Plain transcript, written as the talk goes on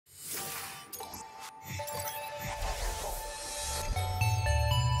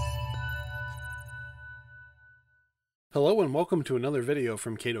Hello and welcome to another video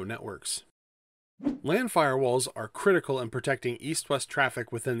from Cato Networks. LAN firewalls are critical in protecting east-west traffic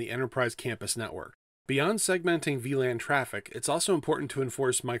within the enterprise campus network. Beyond segmenting VLAN traffic, it's also important to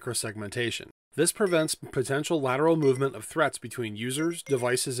enforce microsegmentation. This prevents potential lateral movement of threats between users,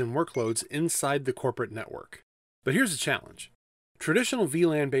 devices, and workloads inside the corporate network. But here's a challenge. Traditional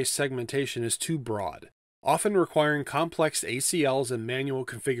VLAN-based segmentation is too broad, often requiring complex ACLs and manual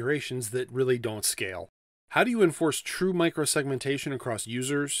configurations that really don't scale. How do you enforce true microsegmentation across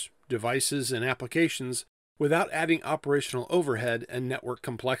users, devices, and applications without adding operational overhead and network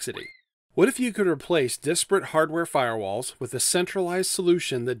complexity? What if you could replace disparate hardware firewalls with a centralized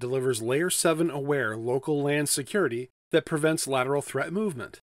solution that delivers Layer 7 aware local LAN security that prevents lateral threat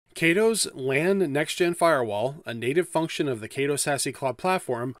movement? Cato's LAN Next-Gen Firewall, a native function of the Cato SASE Cloud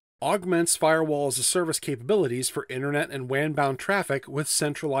Platform, augments firewall as a service capabilities for internet and WAN-bound traffic with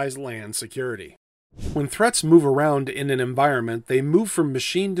centralized LAN security. When threats move around in an environment, they move from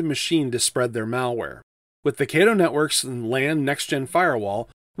machine to machine to spread their malware. With the Cato Networks and LAN Next-Gen Firewall,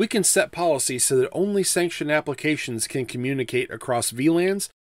 we can set policies so that only sanctioned applications can communicate across VLANs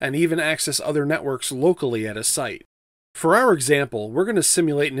and even access other networks locally at a site. For our example, we're going to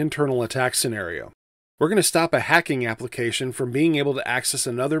simulate an internal attack scenario. We're going to stop a hacking application from being able to access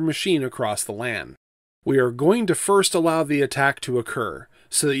another machine across the LAN. We are going to first allow the attack to occur,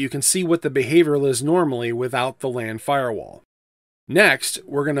 so that you can see what the behavior is normally without the LAN firewall. Next,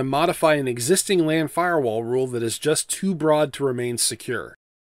 we're going to modify an existing LAN firewall rule that is just too broad to remain secure.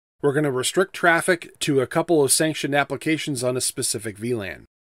 We're going to restrict traffic to a couple of sanctioned applications on a specific VLAN.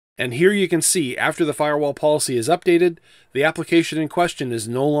 And here you can see, after the firewall policy is updated, the application in question is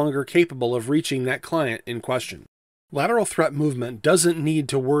no longer capable of reaching that client in question. Lateral threat movement doesn't need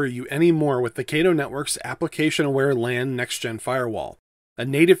to worry you anymore with the Cato Networks Application-Aware LAN Next-Gen Firewall, a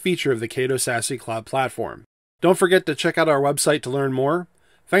native feature of the Cato SASE Cloud Platform. Don't forget to check out our website to learn more.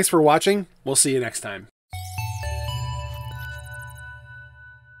 Thanks for watching. We'll see you next time.